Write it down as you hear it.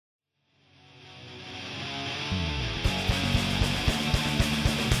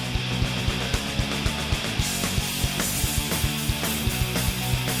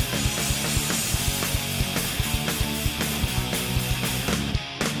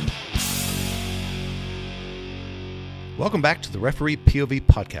Welcome back to the Referee POV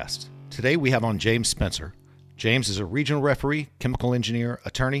podcast. Today we have on James Spencer. James is a regional referee, chemical engineer,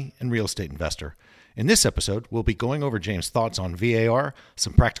 attorney, and real estate investor. In this episode, we'll be going over James' thoughts on VAR,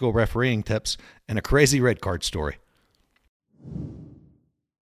 some practical refereeing tips, and a crazy red card story.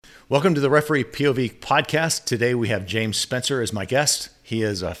 Welcome to the Referee POV podcast. Today we have James Spencer as my guest. He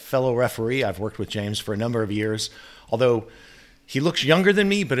is a fellow referee. I've worked with James for a number of years, although he looks younger than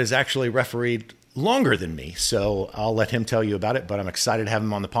me, but has actually refereed longer than me. So I'll let him tell you about it, but I'm excited to have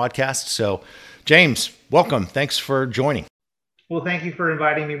him on the podcast. So James, welcome. Thanks for joining. Well, thank you for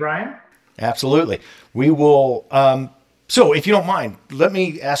inviting me, Brian. Absolutely. We will, so if you don't mind, let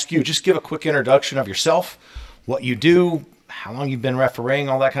me ask you, just give a quick introduction of yourself, what you do, how long you've been refereeing,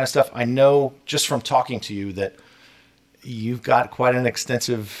 all that kind of stuff. I know just from talking to you that you've got quite an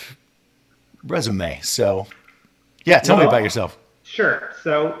extensive resume. So yeah, tell me about yourself. Sure.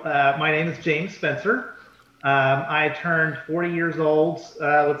 So my name is James Spencer. I turned 40 years old,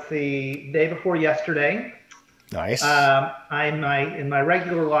 day before yesterday. Nice. In my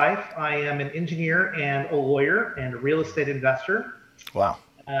regular life, I am an engineer and a lawyer and a real estate investor. Wow.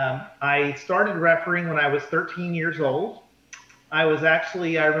 I started refereeing when I was 13 years old. I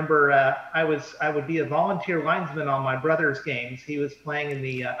remember I would be a volunteer linesman on my brother's games. He was playing in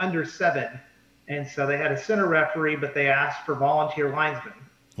the under 7. And so they had a center referee, but they asked for volunteer linesmen.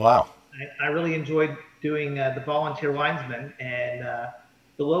 Wow. I really enjoyed doing the volunteer linesman, and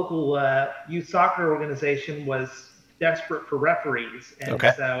the local youth soccer organization was desperate for referees. And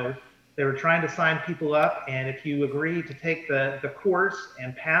so they were trying to sign people up, and if you agreed to take the course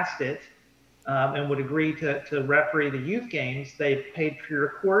and passed it, and would agree to referee the youth games, they paid for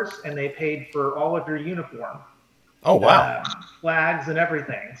your course and they paid for all of your uniform. Oh, wow. Flags and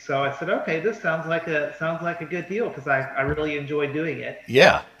everything. So I said, okay, this sounds like a good deal, because I really enjoyed doing it.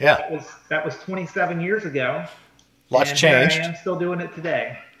 Yeah. That was 27 years ago. Lots changed. I am still doing it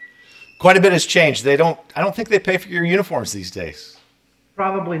today. Quite a bit has changed. I don't think they pay for your uniforms these days.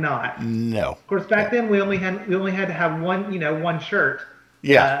 Probably not. No. Of course, back then we only had to have one shirt.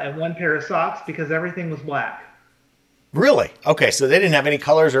 Yeah. And one pair of socks, because everything was black. Really? Okay, so they didn't have any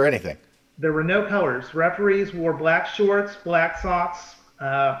colors or anything. There were no colors. Referees wore black shorts, black socks,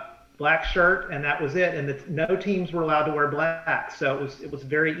 black shirt, and that was it. And no teams were allowed to wear black, so it was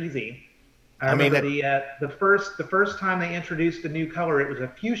very easy. I remember the first time they introduced a new color, it was a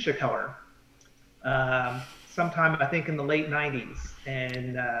fuchsia color. Sometime I think in the late 90s,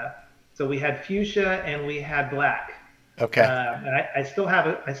 and so we had fuchsia and we had black. Okay. And I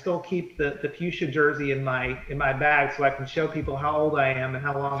still keep the fuchsia jersey in my bag, so I can show people how old I am and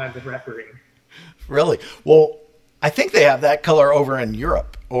how long I've been refereeing. Really? Well, I think they have that color over in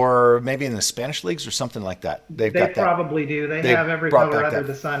Europe, or maybe in the Spanish leagues or something like that. They probably do. They have every color under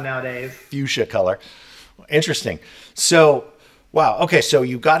the sun nowadays. Fuchsia color. Interesting. So, wow. Okay. So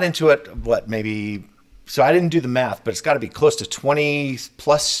you got into it, so I didn't do the math, but it's got to be close to 20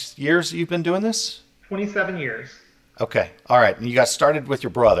 plus years you've been doing this? 27 years. Okay. All right. And you got started with your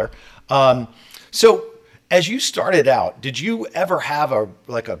brother. So as you started out, did you ever have a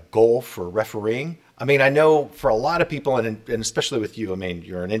goal for refereeing? I mean, I know for a lot of people, and especially with you, I mean,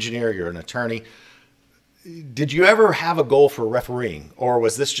 you're an engineer, you're an attorney. Did you ever have a goal for refereeing, or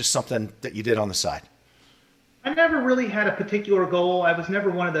was this just something that you did on the side? I never really had a particular goal. I was never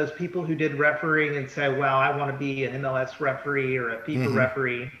one of those people who did refereeing and say, well, I want to be an MLS referee or a FIFA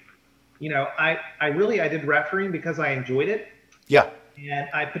referee. I did refereeing because I enjoyed it. Yeah. And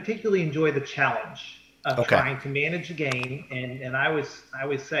I particularly enjoy the challenge of trying to manage a game. And I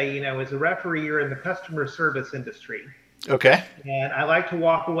always say, as a referee, you're in the customer service industry. Okay. And I like to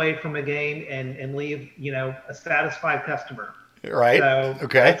walk away from a game and leave, a satisfied customer. Right. So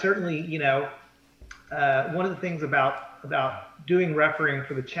okay. I certainly, one of the things about doing refereeing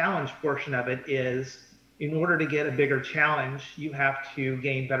for the challenge portion of it is, in order to get a bigger challenge, you have to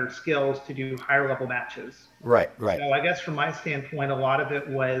gain better skills to do higher level matches. Right. So I guess from my standpoint, a lot of it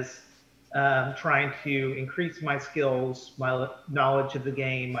was trying to increase my skills, my knowledge of the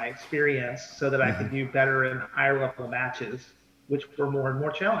game, my experience, so that I could do better in higher level matches, which were more and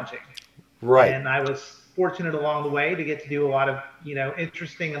more challenging. Right. And I was fortunate along the way to get to do a lot of,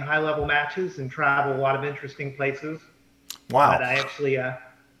 interesting and high level matches and travel a lot of interesting places. Wow. But I actually,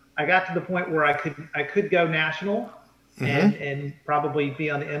 I got to the point where I could go national and probably be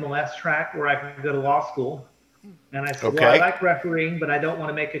on the MLS track where I could go to law school. And I said, well, I like refereeing, but I don't want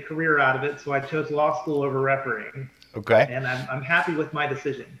to make a career out of it. So I chose law school over refereeing. Okay. And I'm happy with my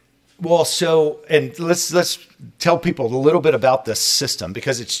decision. Well, and let's tell people a little bit about this system,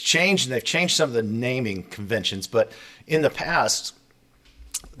 because it's changed and they've changed some of the naming conventions. But in the past,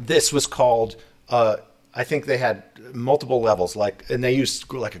 this was called I think they had multiple levels, like, and they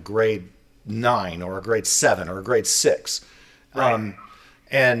used like a grade 9 or a grade 7 or a grade 6. Right.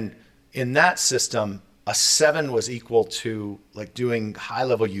 And in that system, a 7 was equal to like doing high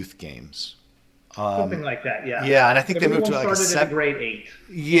level youth games. Something like that, yeah. Yeah, and I think they moved Everyone to like a started at a 7. grade 8.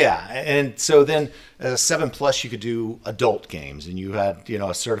 Yeah, and so then as a 7 plus, you could do adult games, and you had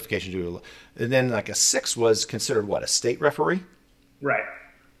a certification to do. And then like a 6 was considered what, a state referee? Right.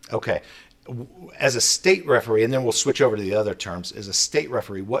 Okay. As a state referee, and then we'll switch over to the other terms. As a state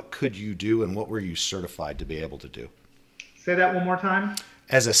referee, what could you do, and what were you certified to be able to do? Say that one more time.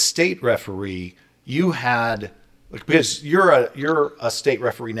 As a state referee, you had, because you're a state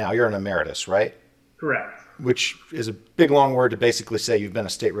referee now. You're an emeritus, right? Correct. Which is a big long word to basically say you've been a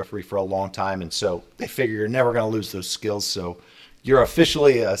state referee for a long time, and so they figure you're never going to lose those skills. So you're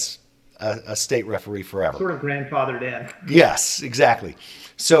officially a state referee forever. Sort of grandfathered in. Yes, exactly.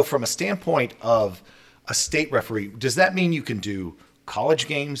 So from a standpoint of a state referee, does that mean you can do college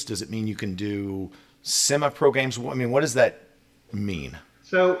games? Does it mean you can do semi-pro games? I mean, what does that mean?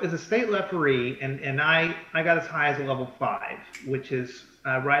 So as a state referee, and I got as high as a level 5, which is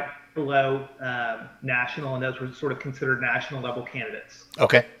right below national, and those were sort of considered national level candidates.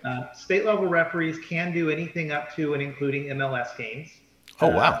 Okay. State level referees can do anything up to and including MLS games. Oh,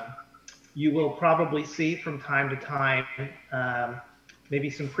 wow. You will probably see from time to time maybe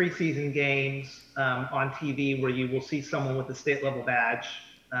some preseason games on TV where you will see someone with a state level badge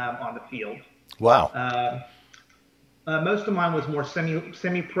on the field. Wow. Most of mine was more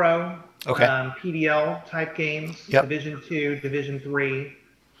semi-pro, Okay. PDL type games, Yep. Division 2, Division 3.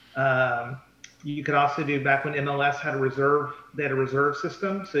 You could also do, back when MLS had they had a reserve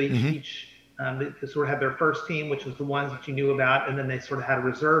system. So each they sort of had their first team, which was the ones that you knew about, and then they sort of had a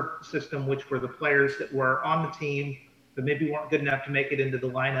reserve system, which were the players that were on the team but maybe weren't good enough to make it into the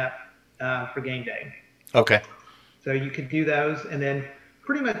lineup for game day. Okay. So you could do those, and then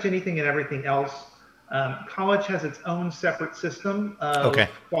pretty much anything and everything else. College has its own separate system of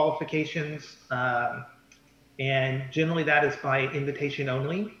qualifications, and generally that is by invitation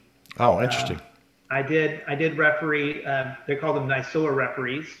only. Oh, interesting. I did referee. They call them NYSOA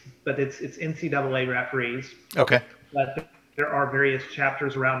referees, but it's NCAA referees. Okay. But there are various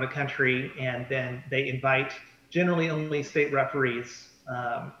chapters around the country, and then they invite generally only state referees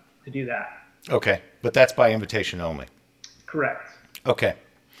to do that. Okay, but that's by invitation only. Correct. Okay.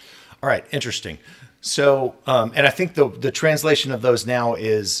 All right. Interesting. So, and I think the translation of those now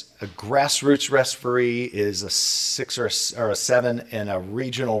is a grassroots referee is a 6 or a 7, and a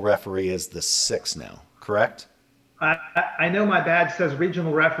regional referee is the 6 now. Correct? I know my badge says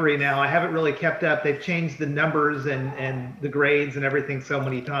regional referee now. I haven't really kept up. They've changed the numbers and the grades and everything so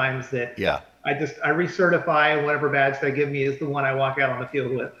many times that I recertify, and whatever badge they give me is the one I walk out on the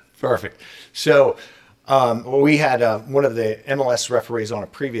field with. Perfect. So we had one of the MLS referees on a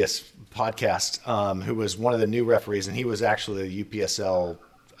previous podcast who was one of the new referees, and he was actually the UPSL,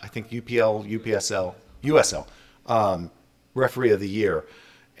 I think USL referee of the year.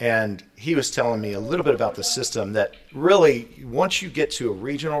 And he was telling me a little bit about the system that really, once you get to a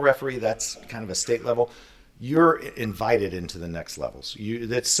regional referee, that's kind of a state level, you're invited into the next levels.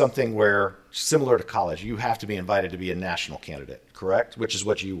 That's something where, similar to college, you have to be invited to be a national candidate, correct? Which is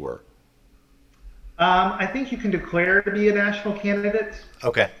what you were. I think you can declare to be a national candidate.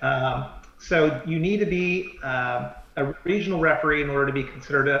 Okay. So you need to be a regional referee in order to be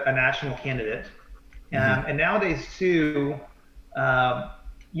considered a national candidate. And nowadays too,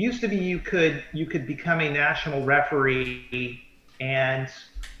 used to be you could become a national referee, and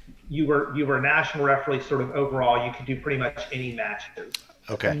you were a national referee sort of overall. You could do pretty much any matches.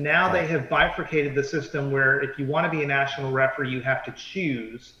 Okay. And now they have bifurcated the system where if you want to be a national referee, you have to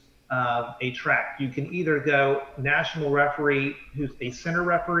choose a track. You can either go national referee who's a center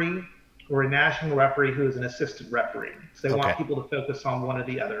referee, or a national referee who is an assistant referee. So they want people to focus on one or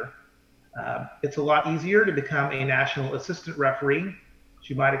the other. It's a lot easier to become a national assistant referee. As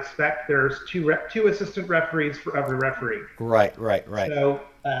you might expect, there's two assistant referees for every referee. Right. So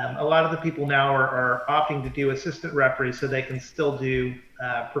a lot of the people now are opting to do assistant referees so they can still do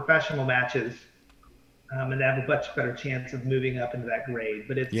professional matches, and they have a much better chance of moving up into that grade.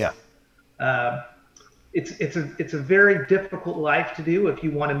 But it's a very difficult life to do if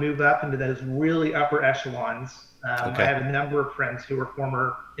you want to move up into those really upper echelons. I have a number of friends who are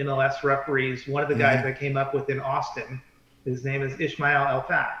former MLS referees. One of the guys I came up with in Austin, his name is Ismail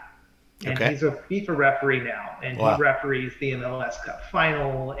El-Fat, and he's a FIFA referee now, and he referees the MLS Cup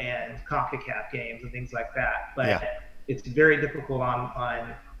final and CONCACAF games and things like that. But it's very difficult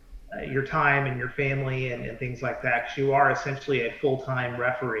on your time and your family and things like that, because you are essentially a full-time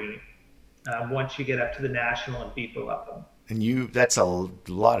referee. once you get up to the national and FIFA level. And that's a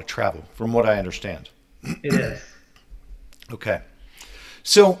lot of travel, from what I understand. It is. Okay.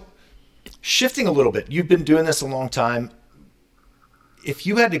 So, shifting a little bit, you've been doing this a long time. If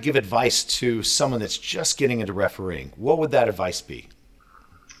you had to give advice to someone that's just getting into refereeing, what would that advice be?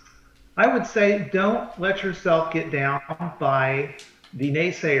 I would say don't let yourself get down by the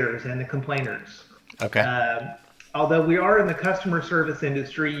naysayers and the complainers. Okay. Um, Although we are in the customer service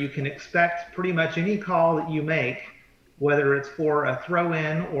industry, you can expect pretty much any call that you make, whether it's for a throw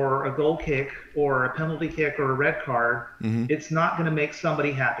in or a goal kick or a penalty kick or a red card, it's not going to make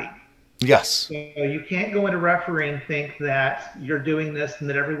somebody happy. Yes. So you can't go into refereeing and think that you're doing this and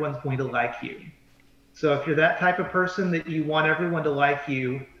that everyone's going to like you. So if you're that type of person that you want everyone to like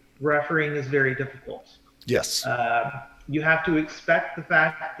you, refereeing is very difficult. Yes. You have to expect the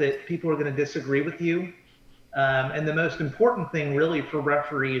fact that people are going to disagree with you. And the most important thing really for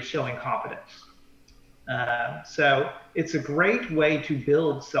referee is showing confidence. So it's a great way to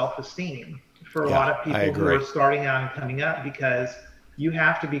build self-esteem for a lot of people who are starting out and coming up, because you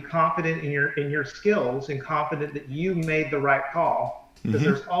have to be confident in your skills and confident that you made the right call, because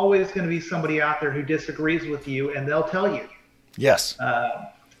there's always going to be somebody out there who disagrees with you, and they'll tell you. Yes.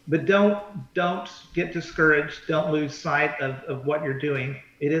 But don't get discouraged. Don't lose sight of what you're doing.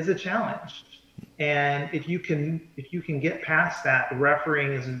 It is a challenge. And if you can get past that,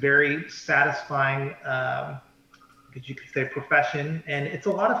 refereeing is a very satisfying, because you could say, profession, and it's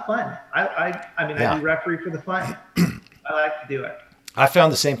a lot of fun. I do referee for the fun. I like to do it. I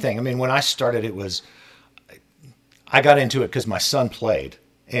found the same thing. I mean, when I started, I got into it because my son played,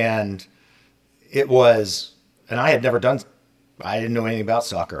 and I didn't know anything about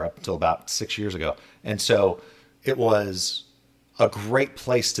soccer up until about 6 years ago. And so it was a great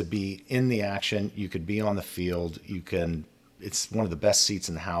place to be in the action. You could be on the field. It's one of the best seats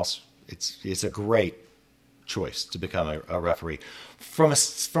in the house. It's a great choice to become a referee. From a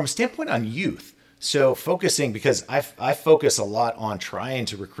standpoint on youth, so focusing, because I focus a lot on trying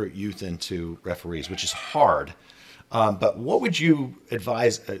to recruit youth into referees, which is hard. But what would you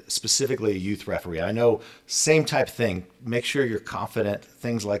advise specifically a youth referee? I know same type of thing. Make sure you're confident,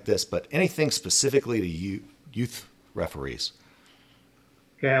 things like this, but anything specifically to youth referees?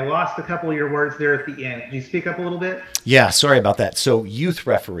 Okay, I lost a couple of your words there at the end. Can you speak up a little bit? Yeah, sorry about that. So youth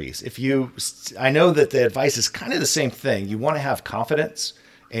referees, I know that the advice is kind of the same thing. You want to have confidence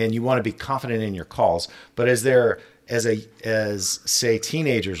and you want to be confident in your calls. But as say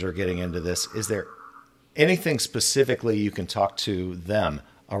teenagers are getting into this, is there anything specifically you can talk to them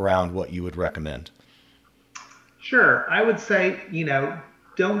around what you would recommend? Sure. I would say,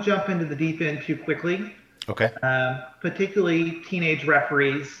 don't jump into the deep end too quickly. Okay. Particularly teenage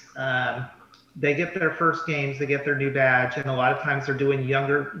referees. They get their first games, they get their new badge, and a lot of times they're doing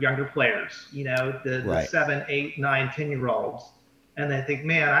younger players, the 7, 8, 9, 10-year-olds. And they think,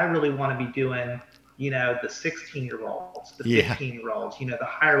 man, I really want to be doing, the 16-year-olds, the 15-year-olds, the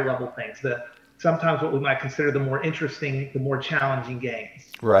higher level things, sometimes what we might consider the more interesting, the more challenging games.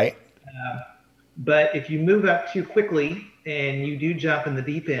 Right. But if you move up too quickly and you do jump in the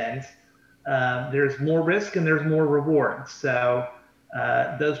deep end, there's more risk and there's more reward. So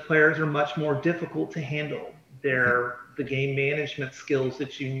those players are much more difficult to handle. The game management skills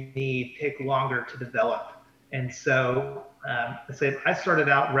that you need take longer to develop. And so I started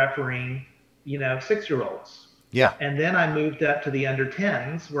out refereeing, 6-year-olds. Yeah. And then I moved up to the under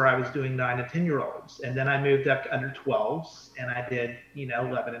 10s where I was doing 9 to 10-year-olds. And then I moved up to under 12s and I did,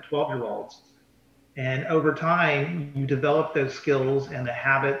 11 and 12-year-olds. And over time, you develop those skills and the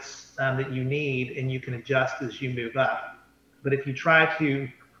habits that you need, and you can adjust as you move up. But if you try to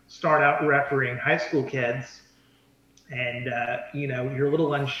start out refereeing high school kids and, you're a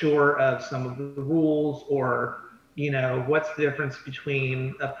little unsure of some of the rules, or, what's the difference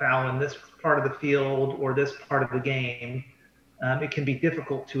between a foul in this part of the field or this part of the game, it can be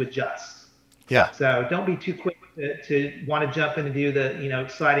difficult to adjust. Yeah. So don't be too quick to want to jump in and do the,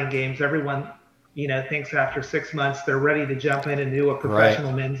 exciting games. Everyone, thinks after 6 months they're ready to jump in and do a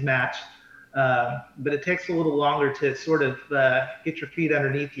professional men's match. But it takes a little longer to sort of get your feet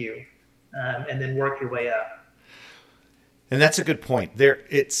underneath you and then work your way up. And that's a good point.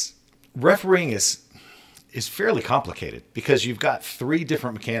 Refereeing is fairly complicated because you've got 3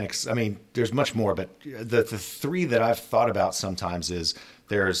 different mechanics. I mean, there's much more, but the 3 that I've thought about sometimes is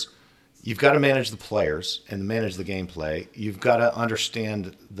you've got to manage the players and manage the gameplay. You've got to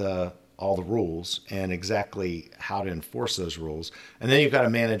understand all the rules and exactly how to enforce those rules. And then you've got to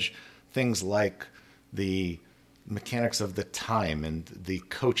manage things like the mechanics of the time and the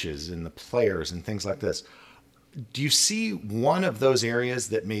coaches and the players and things like this. do you see one of those areas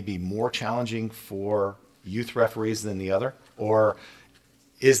that may be more challenging for youth referees than the other? Or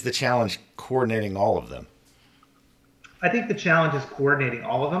is the challenge coordinating all of them? I think the challenge is coordinating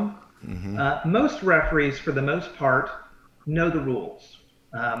all of them. Most referees, for the most part, know the rules.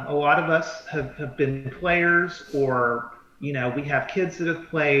 A lot of us have been players, or we have kids that have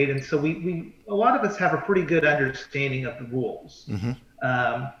played, and so a lot of us have a pretty good understanding of the rules.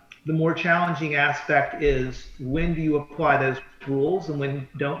 The more challenging aspect is, when do you apply those rules and when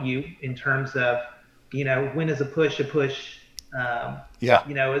don't you, in terms of when is a push in a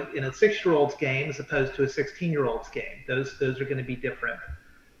 6-year-old's game as opposed to a 16-year-old's game. Those are going to be different.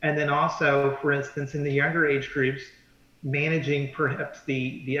 And then also, for instance, in the younger age groups, managing perhaps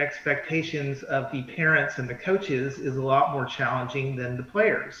the expectations of the parents and the coaches is a lot more challenging than the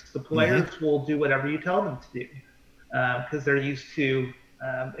players. The players will do whatever you tell them to do, because they're used to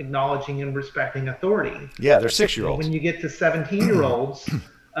acknowledging and respecting authority. Yeah, they're 6-year-olds. When you get to 17-year-olds,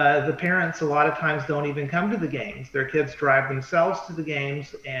 the parents a lot of times don't even come to the games. Their kids drive themselves to the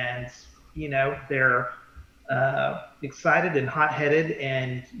games, and they're excited and hot-headed,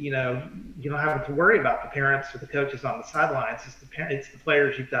 and you don't have to worry about the parents or the coaches on the sidelines. It's the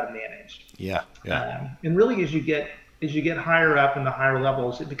players you've got to manage. Yeah. And really, as you get higher up in the higher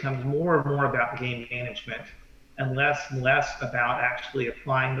levels, it becomes more and more about game management and less about actually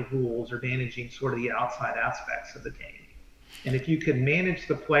applying the rules or managing sort of the outside aspects of the game. And if you can manage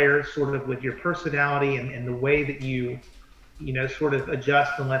the players sort of with your personality and the way that you sort of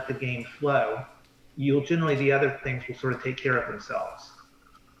adjust and let the game flow, the other things will sort of take care of themselves.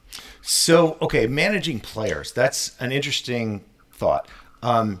 So, okay, managing players, that's an interesting thought.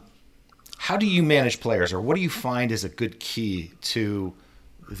 How do you manage players, or what do you find is a good key to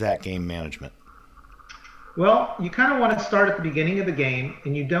that game management? Well, you kind of want to start at the beginning of the game,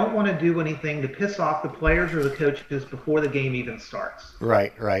 and you don't want to do anything to piss off the players or the coaches before the game even starts.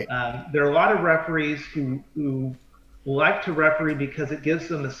 Right. There are a lot of referees who like to referee because it gives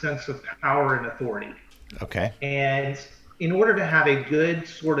them a sense of power and authority. Okay. And in order to have a good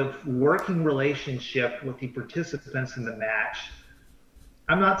sort of working relationship with the participants in the match,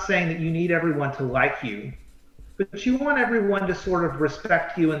 I'm not saying that you need everyone to like you, but you want everyone to sort of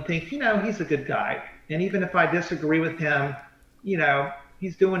respect you and think, he's a good guy. And even if I disagree with him,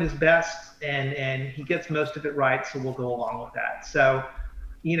 he's doing his best and he gets most of it right, so we'll go along with that. So,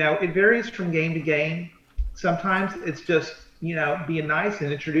 it varies from game to game. Sometimes it's just, being nice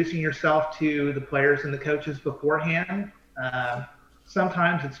and introducing yourself to the players and the coaches beforehand.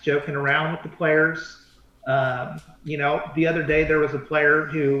 Sometimes it's joking around with the players. The other day there was a player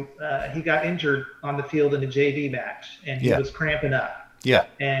who he got injured on the field in a JV match, and he was cramping up. Yeah.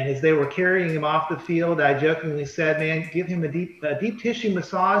 And as they were carrying him off the field, I jokingly said, "Man, give him a deep tissue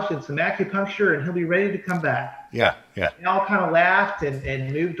massage and some acupuncture, and he'll be ready to come back." Yeah. They all kind of laughed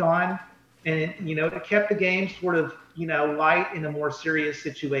and moved on, and it kept the game sort of light in a more serious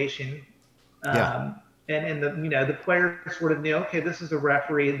situation. And the players sort of knew, okay, this is a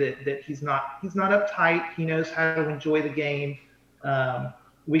referee that he's not uptight. He knows how to enjoy the game.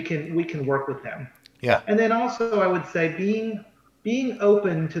 We can work with him. Yeah. And then also, I would say being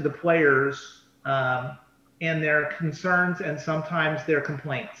open to the players and their concerns and sometimes their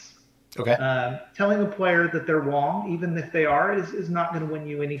complaints. Okay. Telling a player that they're wrong, even if they are, is not going to win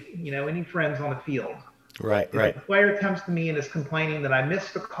you any friends on the field. Right. If a player comes to me and is complaining that I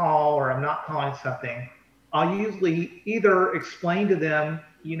missed the call or I'm not calling something, I'll usually either explain to them,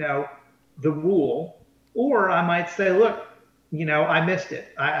 the rule, or I might say, look, I missed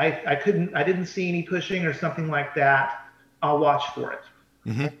it. I didn't see any pushing or something like that. I'll watch for it.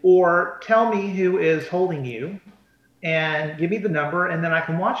 Mm-hmm. Or tell me who is holding you and give me the number, and then I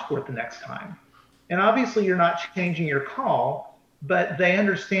can watch for it the next time. And obviously you're not changing your call, but they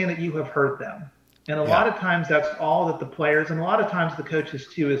understand that you have heard them. And a lot of times that's all that the players, and a lot of times the coaches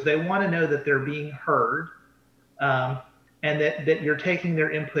too, is they want to know that they're being heard, and that you're taking their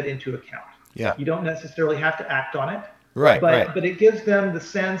input into account. Yeah. You don't necessarily have to act on it. Right. But it gives them the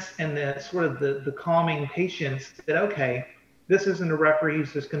sense and the sort of the calming patience that, okay, this isn't a referee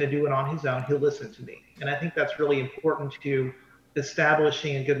who's just going to do it on his own. He'll listen to me. And I think that's really important to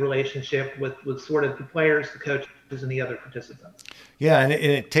establishing a good relationship with sort of the players, the coaches, and the other participants. Yeah, and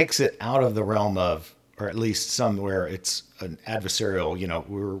it takes it out of the realm of, or at least somewhere it's an adversarial,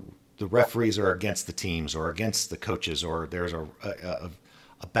 the referees are against the teams or against the coaches, or there's a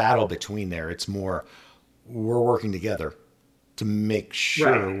battle between there. It's more, we're working together to make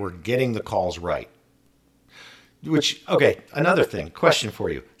sure we're getting the calls right. Another question for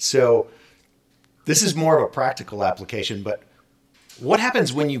you. So this is more of a practical application, but what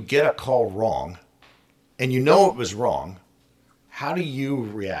happens when you get a call wrong and you know it was wrong, how do you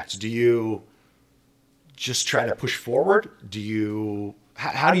react? Do you just try to push forward?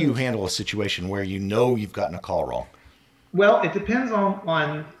 How do you handle a situation where you know you've gotten a call wrong? Well, it depends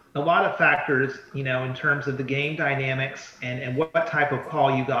on a lot of factors, in terms of the game dynamics and what type of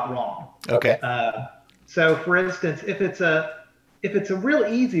call you got wrong. Okay. So, for instance, if it's a real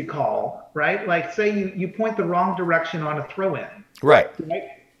easy call, right? Like say you point the wrong direction on a throw in, Right. right?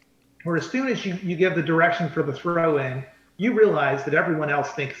 Or as soon as you give the direction for the throw in, you realize that everyone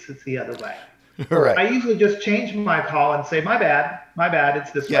else thinks it's the other way. Right. I usually just change my call and say, my bad,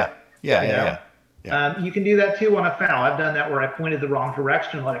 it's this way. Yeah. You can do that too on a foul. I've done that where I pointed the wrong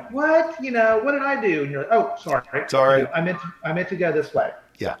direction, like, what? What did I do? And you're like, oh, sorry. Sorry. I meant to go this way.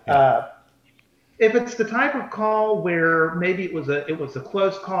 Yeah. If it's the type of call where maybe it was a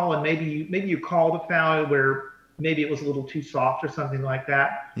close call and maybe you called a foul where maybe it was a little too soft or something like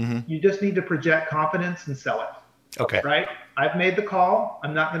that, you just need to project confidence and sell it. Okay. Right? I've made the call.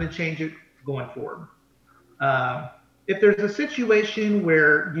 I'm not going to change it going forward. If there's a situation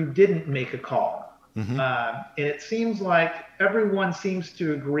where you didn't make a call, and it seems like everyone seems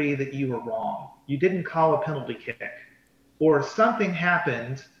to agree that you were wrong, you didn't call a penalty kick, or something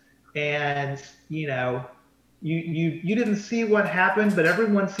happened and you didn't see what happened, but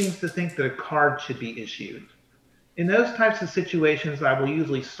everyone seems to think that a card should be issued. In those types of situations, I will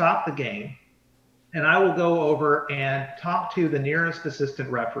usually stop the game and I will go over and talk to the nearest assistant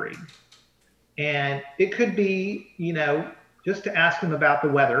referee. And it could be, just to ask him about the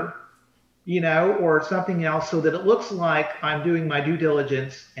weather, or something else, so that it looks like I'm doing my due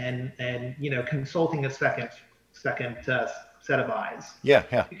diligence and consulting a second set of eyes. Yeah.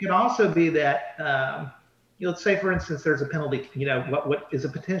 It could also be that, let's say, for instance, there's a penalty, what is a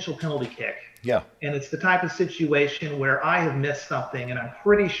potential penalty kick. Yeah. And it's the type of situation where I have missed something and I'm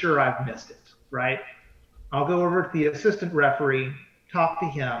pretty sure I've missed it, right? I'll go over to the assistant referee, talk to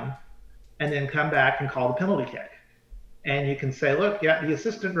him, and then come back and call the penalty kick. And you can say, look, yeah, the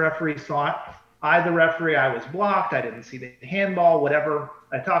assistant referee saw it. The referee, I was blocked. I didn't see the handball, whatever.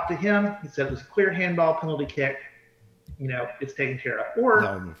 I talked to him. He said it was a clear handball penalty kick. It's taken care of.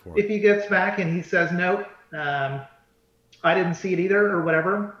 Or if he gets back and he says, nope, I didn't see it either or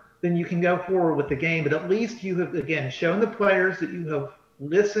whatever, then you can go forward with the game. But at least you have, again, shown the players that you have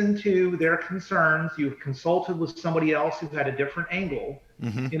listened to their concerns. You've consulted with somebody else who had a different angle.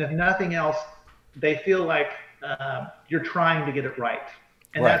 And if nothing else, they feel like you're trying to get it right.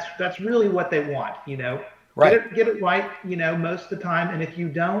 And that's really what they want, Right. Get it right, most of the time. And if you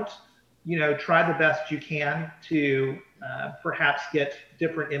don't, try the best you can to perhaps get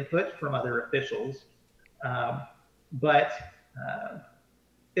different input from other officials. But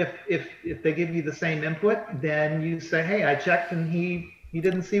if they give you the same input, then you say, hey, I checked and he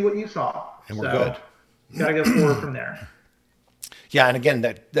didn't see what you saw. And we're good. Got to go forward from there. Yeah, and again,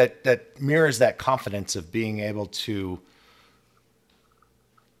 that mirrors that confidence of being able to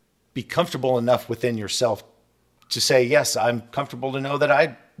be comfortable enough within yourself to say, yes, I'm comfortable to know that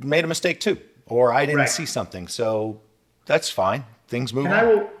I made a mistake too, or I didn't see something. So that's fine. Things move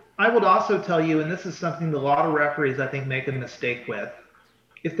on. I would also tell you, and this is something that a lot of referees, I think, make a mistake with.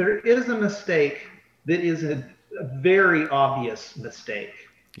 If there is a mistake that is a very obvious mistake,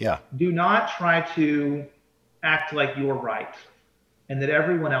 do not try to act like you're right and that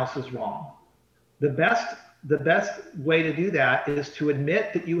everyone else is wrong. The best way to do that is to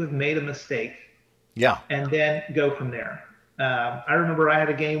admit that you have made a mistake. And then go from there. I remember I had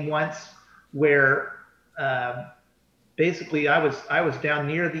a game once where basically I was down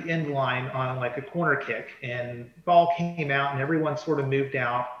near the end line on like a corner kick, and ball came out and everyone sort of moved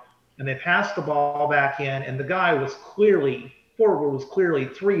out and they passed the ball back in, and the guy was clearly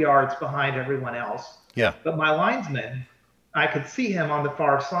 3 yards behind everyone else. But my linesman, I could see him on the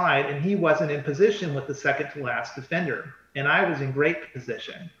far side, and he wasn't in position with the second to last defender, and I was in great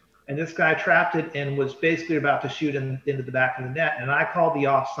position. And this guy trapped it and was basically about to shoot into the back of the net. And I called the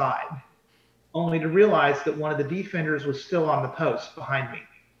offside, only to realize that one of the defenders was still on the post behind me.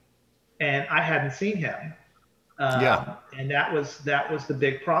 And I hadn't seen him. And that was the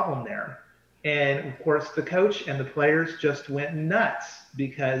big problem there. And of course, the coach and the players just went nuts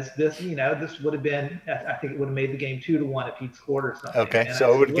because this would have been, I think it would have made the game 2-1 if he'd scored or something. Okay, and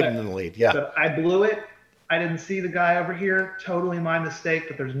so it would have given them the lead. But I blew it. I didn't see the guy over here. Totally my mistake,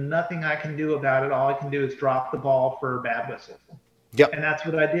 but there's nothing I can do about it. All I can do is drop the ball for a bad whistle. And that's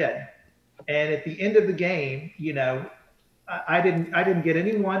what I did. And at the end of the game, I didn't get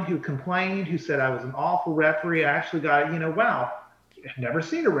anyone who complained, who said I was an awful referee. I actually got, wow, I've never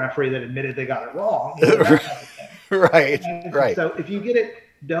seen a referee that admitted they got it wrong. Right. So if you get it,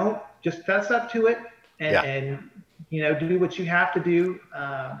 don't just fess up to it Yeah. and do what you have to do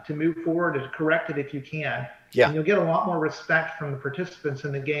to move forward and correct it if you can. Yeah. And you'll get a lot more respect from the participants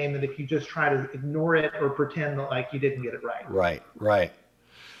in the game than if you just try to ignore it or pretend like you didn't get it right. Right. Right.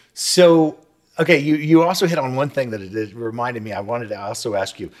 So, okay, you also hit on one thing that it reminded me. I wanted to also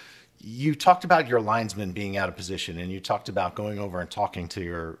ask you. You talked about your linesman being out of position, and you talked about going over and talking to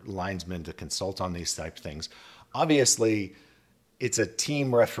your linesman to consult on these type of things. Obviously, it's a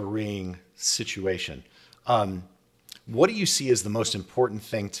team refereeing situation. What do you see as the most important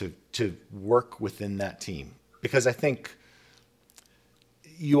thing to work within that team? Because I think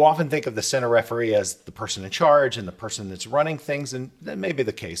you often think of the center referee as the person in charge and the person that's running things, and that may be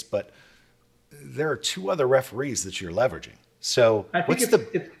the case, but there are two other referees that you're leveraging. So I think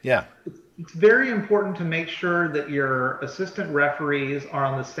it's very important to make sure that your assistant referees are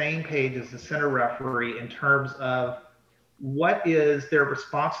on the same page as the center referee in terms of what is their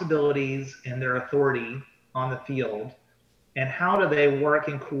responsibilities and their authority on the field, and how do they work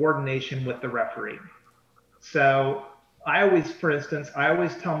in coordination with the referee. So for instance, I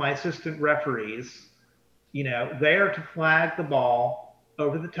always tell my assistant referees, they are to flag the ball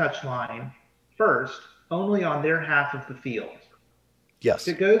over the touchline first, only on their half of the field. Yes.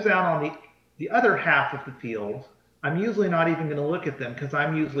 If it goes out on the other half of the field, I'm usually not even going to look at them because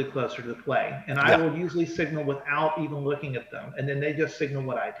I'm usually closer to the play. And I will usually signal without even looking at them. And then they just signal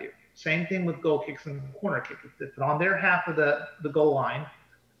what I do. Same thing with goal kicks and corner kicks. If it's on their half of the goal line,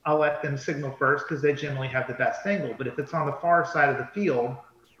 I'll let them signal first because they generally have the best angle. But if it's on the far side of the field,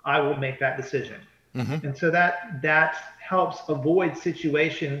 I will make that decision. Mm-hmm. And so that helps avoid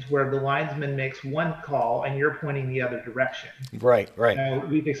situations where the linesman makes one call and you're pointing the other direction. Right. So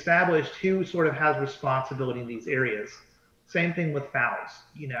we've established who sort of has responsibility in these areas. Same thing with fouls.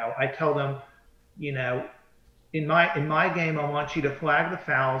 I tell them, in my game, I want you to flag the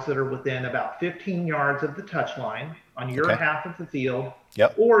fouls that are within about 15 yards of the touch line on your half of the field,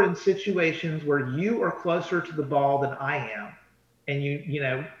 or in situations where you are closer to the ball than I am,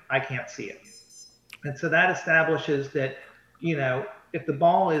 and I can't see it. And so that establishes that, if the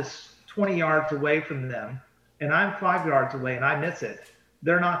ball is 20 yards away from them and I'm 5 yards away and I miss it,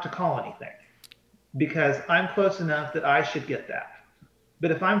 they're not to call anything because I'm close enough that I should get that.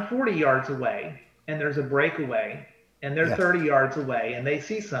 But if I'm 40 yards away and there's a breakaway and they're 30 yards away and they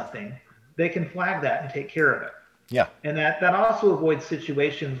see something, they can flag that and take care of it. Yeah. And that also avoids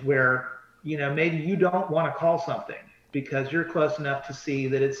situations where, maybe you don't want to call something because you're close enough to see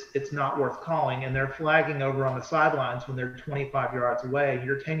that it's not worth calling, and they're flagging over on the sidelines when they're 25 yards away and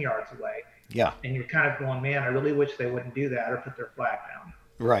you're 10 yards away. Yeah. And you're kind of going, man, I really wish they wouldn't do that or put their flag down.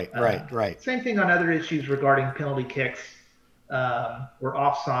 Right. Same thing on other issues regarding penalty kicks or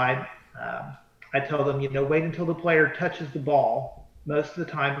offside. I tell them, wait until the player touches the ball most of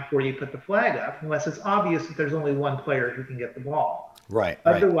the time before you put the flag up, unless it's obvious that there's only one player who can get the ball. Right.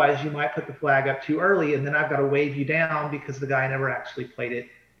 Otherwise, you might put the flag up too early, and then I've got to wave you down because the guy never actually played it,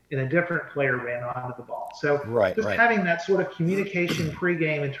 and a different player ran onto the ball. So having that sort of communication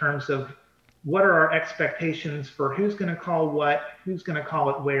pregame in terms of what are our expectations for who's going to call what, who's going to call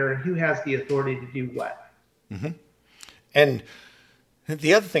it where, and who has the authority to do what. Mm-hmm. And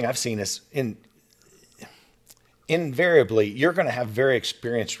the other thing I've seen is invariably, you're going to have very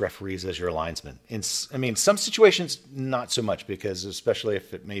experienced referees as your linesmen. Some situations, not so much, because especially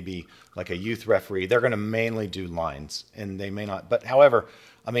if it may be like a youth referee, they're going to mainly do lines, and they may not. But however,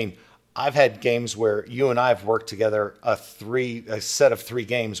 I've had games where you and I have worked together a set of 3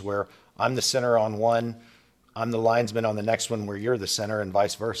 games where I'm the center on one, I'm the linesman on the next one, where you're the center, and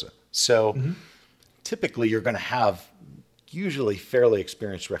vice versa. So typically, you're going to have usually fairly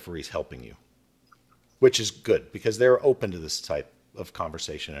experienced referees helping you, which is good because they're open to this type of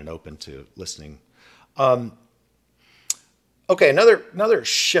conversation and open to listening. Okay, another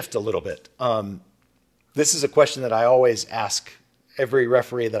shift a little bit. This is a question that I always ask every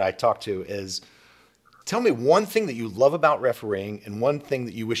referee that I talk to is, tell me one thing that you love about refereeing and one thing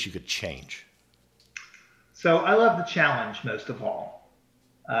that you wish you could change. So I love the challenge most of all.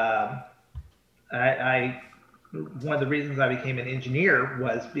 One of the reasons I became an engineer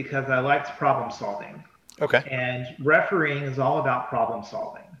was because I liked problem solving. Okay. And refereeing is all about problem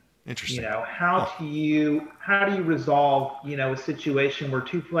solving. Interesting. How do you resolve, a situation where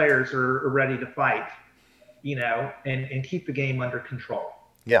 2 players are ready to fight, and keep the game under control?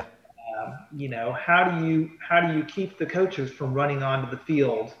 Yeah. How do you keep the coaches from running onto the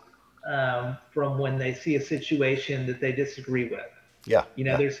field from when they see a situation that they disagree with? Yeah.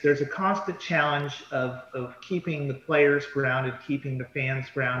 There's a constant challenge of keeping the players grounded, keeping the fans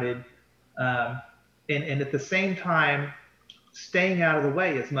grounded, and at the same time staying out of the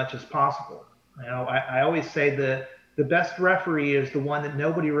way as much as possible. I always say the best referee is the one that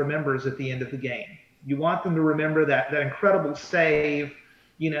nobody remembers at the end of the game. You want them to remember that incredible save,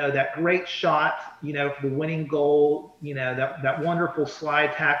 that great shot, for the winning goal, that wonderful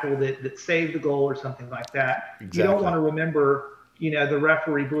slide tackle that saved the goal or something like that. You don't Exactly. want to remember, the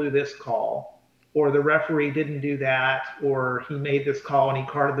referee blew this call, or the referee didn't do that, or he made this call and he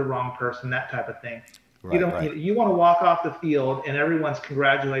carded the wrong person, that type of thing. You Right, don't right. you want to walk off the field and everyone's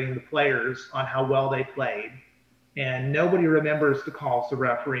congratulating the players on how well they played, and nobody remembers the calls the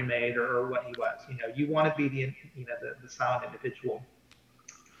referee made, or what he was. You want to be the silent individual.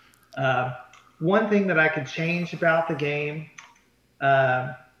 Uh, One thing that I could change about the game,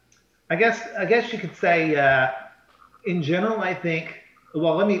 uh, I guess you could say, in general, I think.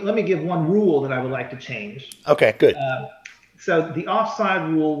 Well, let me give one rule that I would like to change. Okay, good. Uh, so the offside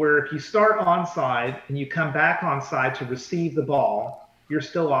rule, where if you start onside and you come back onside to receive the ball, you're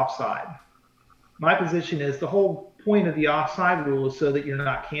still offside. My position is the whole point of the offside rule is so that you're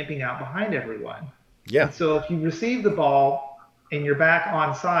not camping out behind everyone. Yeah. And so if you receive the ball and you're back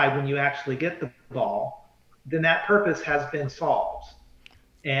onside when you actually get the ball, then that purpose has been solved.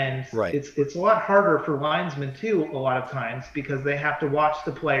 And Right. it's a lot harder for linesmen too a lot of times, because they have to watch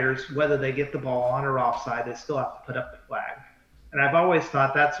the players whether they get the ball on or offside. They still have to put up the flag. And I've always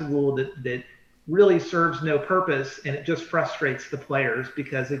thought that's a rule that really serves no purpose, and it just frustrates the players,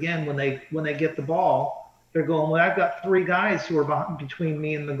 because again, when they get the ball, they're going, well, I've got three guys who are between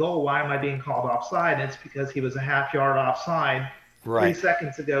me and the goal. Why am I being called offside? And it's because he was a half yard offside three Right.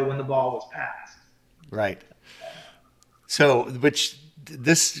 seconds ago when the ball was passed. Right. So, which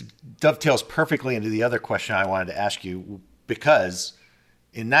this dovetails perfectly into the other question I wanted to ask you, because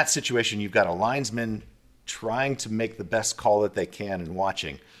in that situation, you've got a linesman trying to make the best call that they can and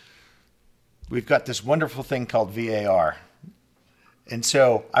watching. We've got this wonderful thing called VAR. And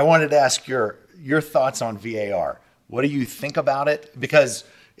so I wanted to ask your thoughts on VAR. What do you think about it? Because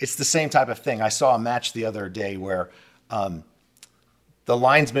it's the same type of thing. I saw a match the other day where the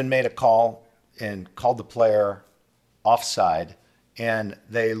linesman made a call and called the player offside, and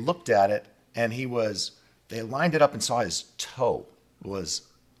they looked at it, and they lined it up and saw his toe was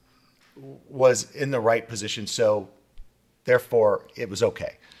in the right position, so therefore it was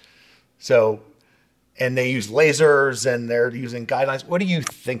okay. So, and they use lasers and they're using guidelines. What do you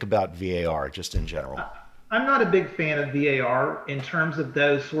think about VAR just in general? I'm not a big fan of VAR in terms of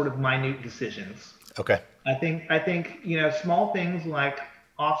those sort of minute decisions. Okay. I think small things like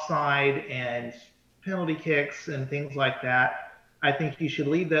offside and penalty kicks and things like that. I think you should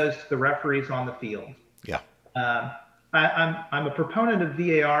leave those to the referees on the field. Yeah. Um, I'm a proponent of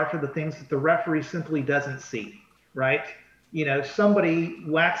VAR for the things that the referee simply doesn't see. Right? Somebody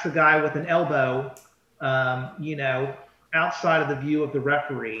whacks a guy with an elbow, outside of the view of the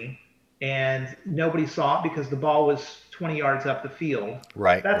referee, and nobody saw it because the ball was 20 yards up the field.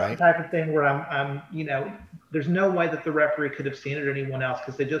 Right. That's the Right. type of thing where there's no way that the referee could have seen it or anyone else,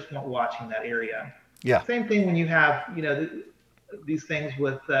 because they just weren't watching that area. Yeah. Same thing when you have, these things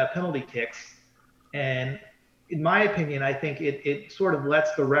with penalty kicks. And in my opinion, I think it sort of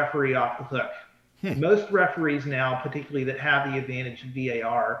lets the referee off the hook. Most referees now, particularly that have the advantage of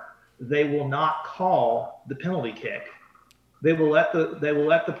VAR, they will not call the penalty kick. They will let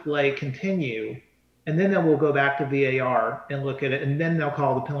the play continue, and then they will go back to VAR and look at it, and then they'll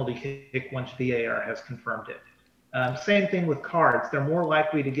call the penalty kick once VAR has confirmed it. Same thing with cards. They're more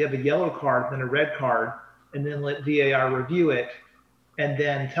likely to give a yellow card than a red card, and then let VAR review it, and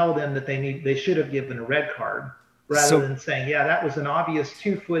then tell them that they should have given a red card, rather So, than saying, yeah, that was an obvious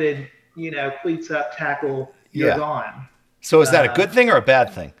two-footed, cleats up tackle, you're yeah. gone. So is that a Uh, good thing or a bad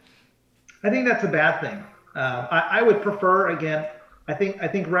thing? I think that's a bad thing. I would prefer, again, I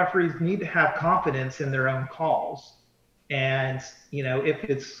think referees need to have confidence in their own calls, and if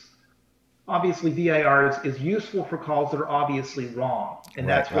it's obviously VAR is useful for calls that are obviously wrong, and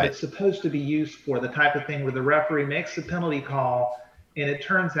Right. that's what Right. it's supposed to be used for. The type of thing where the referee makes the penalty call, and it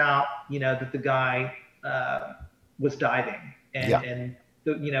turns out that the guy was diving, and Yeah.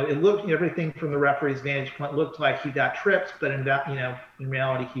 it looked, everything from the referee's vantage point looked like he got tripped, but in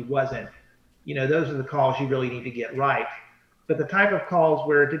reality he wasn't. Those are the calls you really need to get right. But the type of calls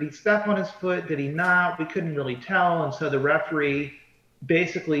where, did he step on his foot? Did he not? We couldn't really tell. And so the referee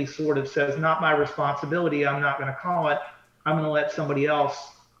basically sort of says, not my responsibility. I'm not going to call it. I'm going to let somebody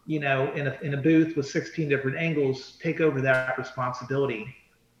else, in a booth with 16 different angles, take over that responsibility.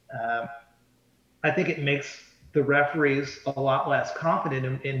 Uh, I think it makes the referees a lot less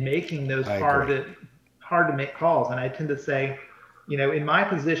confident in making those I hard agree. to make calls. And I tend to say, in my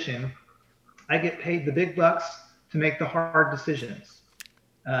position, I get paid the big bucks to make the hard decisions.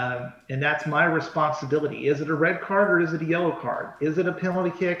 And that's my responsibility. Is it a red card or is it a yellow card? Is it a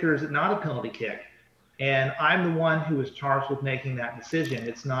penalty kick or is it not a penalty kick? And I'm the one who is charged with making that decision.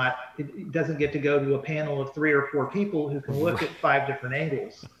 It's not, it doesn't get to go to a panel of 3 or 4 people who can look at 5 different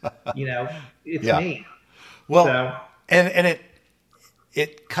angles. It's Yeah. me. Well, So, and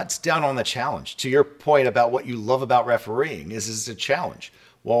it cuts down on the challenge. To your point about what you love about refereeing is it's a challenge.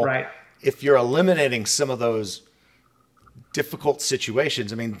 Well, right. if you're eliminating some of those difficult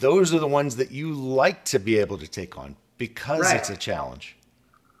situations, I mean, those are the ones that you like to be able to take on because Right. it's a challenge.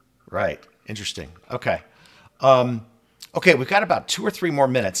 Right. Interesting. Okay. Okay, we've got about 2 or 3 more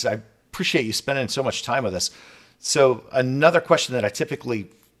minutes. I appreciate you spending so much time with us. So another question that I typically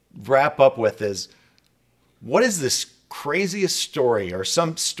wrap up with is, what is this craziest story or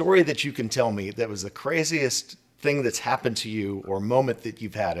some story that you can tell me that was the craziest thing that's happened to you or moment that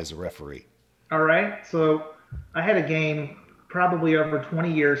you've had as a referee? All right. So I had a game probably over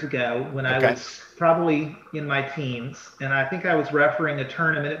 20 years ago when I Okay. was probably in my teens, and I think I was refereeing a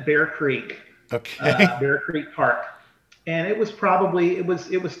tournament at Bear Creek, Okay. Bear Creek Park. And it was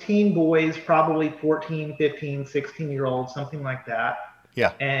teen boys, probably 14, 15, 16-year olds, something like that.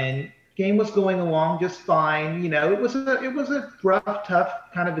 Yeah. And game was going along just fine. It was a rough, tough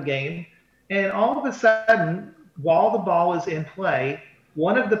kind of a game. And all of a sudden, while the ball is in play,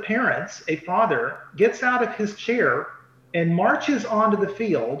 one of the parents, a father, gets out of his chair and marches onto the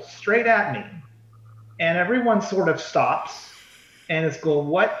field straight at me. And everyone sort of stops and is going,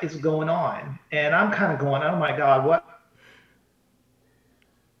 "What is going on?" And I'm kind of going, "Oh my God, what?"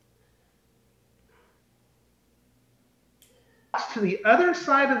 To the other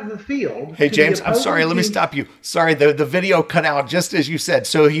side of the field, Hey, to the James, I'm sorry. opposing Let me team. stop you. Sorry, the video cut out just as you said.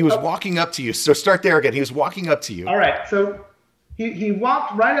 So he was walking up to you. So start there again. He was walking up to you. All right, so he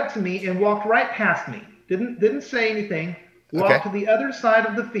walked right up to me and walked right past me. Didn't say anything. Okay. Walked to the other side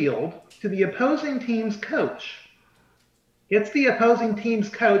of the field to the opposing team's coach. Hits the opposing team's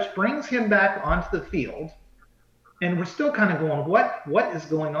coach, brings him back onto the field, and we're still kind of going, what is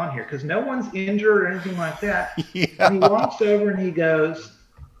going on here? Because no one's injured or anything like that. And he Yeah. walks over and he goes,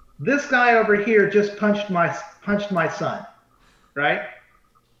 "This guy over here just punched my son," right?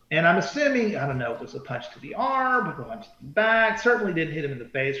 And I'm assuming, I don't know if it was a punch to the arm, a punch to the back, certainly didn't hit him in the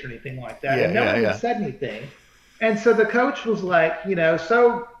face or anything like that. Yeah. And no Yeah. one had Yeah. said anything. And so the coach was like,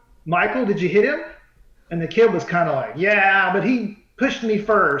 "So Michael, did you hit him?" And the kid was kind of like, "Yeah, but he pushed me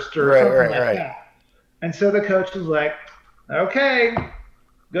first," or Right. something Right. like Right. that. And so the coach was like, "Okay,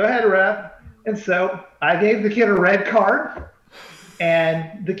 go ahead, ref." And so I gave the kid a red card,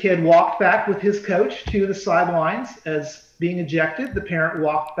 and the kid walked back with his coach to the sidelines as being ejected. The parent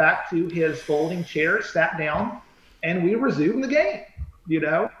walked back to his folding chair, sat down, and we resumed the game, you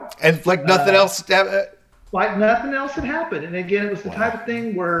know, And like nothing uh, else. like nothing else had happened. And again, it was the type Wow. of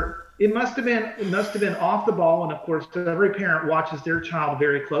thing where it must have been off the ball. And of course, every parent watches their child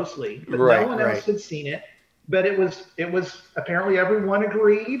very closely, but no Right. one else Right. had seen it. But it was apparently everyone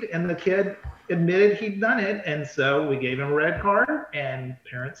agreed, and the kid admitted he'd done it, and so we gave him a red card, and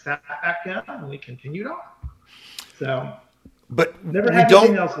parents sat back down, and we continued on. So But never we had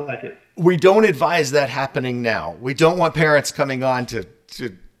anything don't. else like it. We don't advise that happening now. We don't want parents coming on to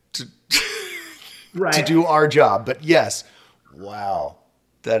to Right. do our job. But yes, wow,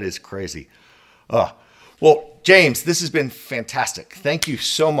 that is crazy. Uh, well, James, this has been fantastic. Thank you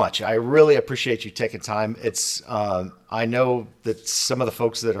so much. I really appreciate you taking time. It's I know that some of the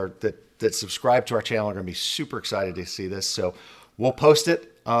folks that subscribe to our channel are going to be super excited to see this. So we'll post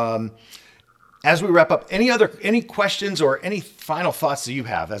it. As we wrap up, any questions or any final thoughts that you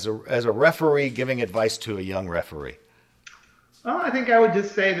have as a referee giving advice to a young referee? Well, I think I would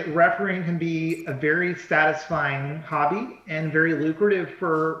just say that refereeing can be a very satisfying hobby and very lucrative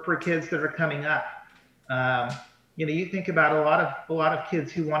for kids that are coming up. Um, you think about a lot of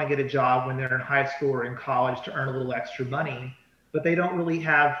kids who want to get a job when they're in high school or in college to earn a little extra money, but they don't really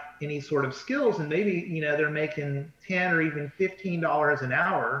have any sort of skills, and maybe they're making $10 or even $15 an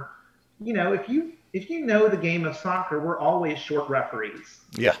hour. If you know the game of soccer, we're always short referees.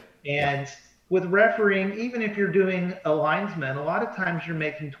 Yeah. Yeah. And with refereeing, even if you're doing a linesman, a lot of times you're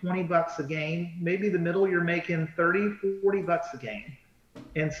making $20 a game. Maybe the middle you're making 30, $40 a game.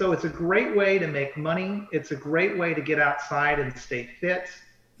 And so it's a great way to make money. It's a great way to get outside and stay fit.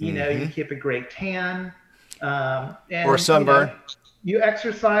 You keep a great tan. And Or sunburn. you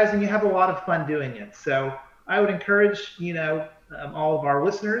exercise and you have a lot of fun doing it. So I would encourage, all of our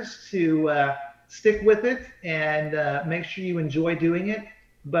listeners to stick with it and make sure you enjoy doing it.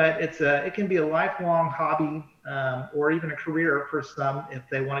 But it can be a lifelong hobby or even a career for some if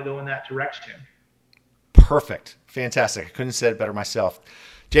they want to go in that direction. Perfect. Fantastic. I couldn't have said it better myself.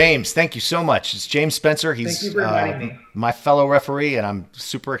 James, thank you so much. It's James Spencer. He's Thank you for inviting me. My fellow referee, and I'm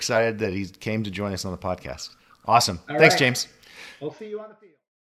super excited that he came to join us on the podcast. Awesome. All Thanks, right. James. We'll see you on the field.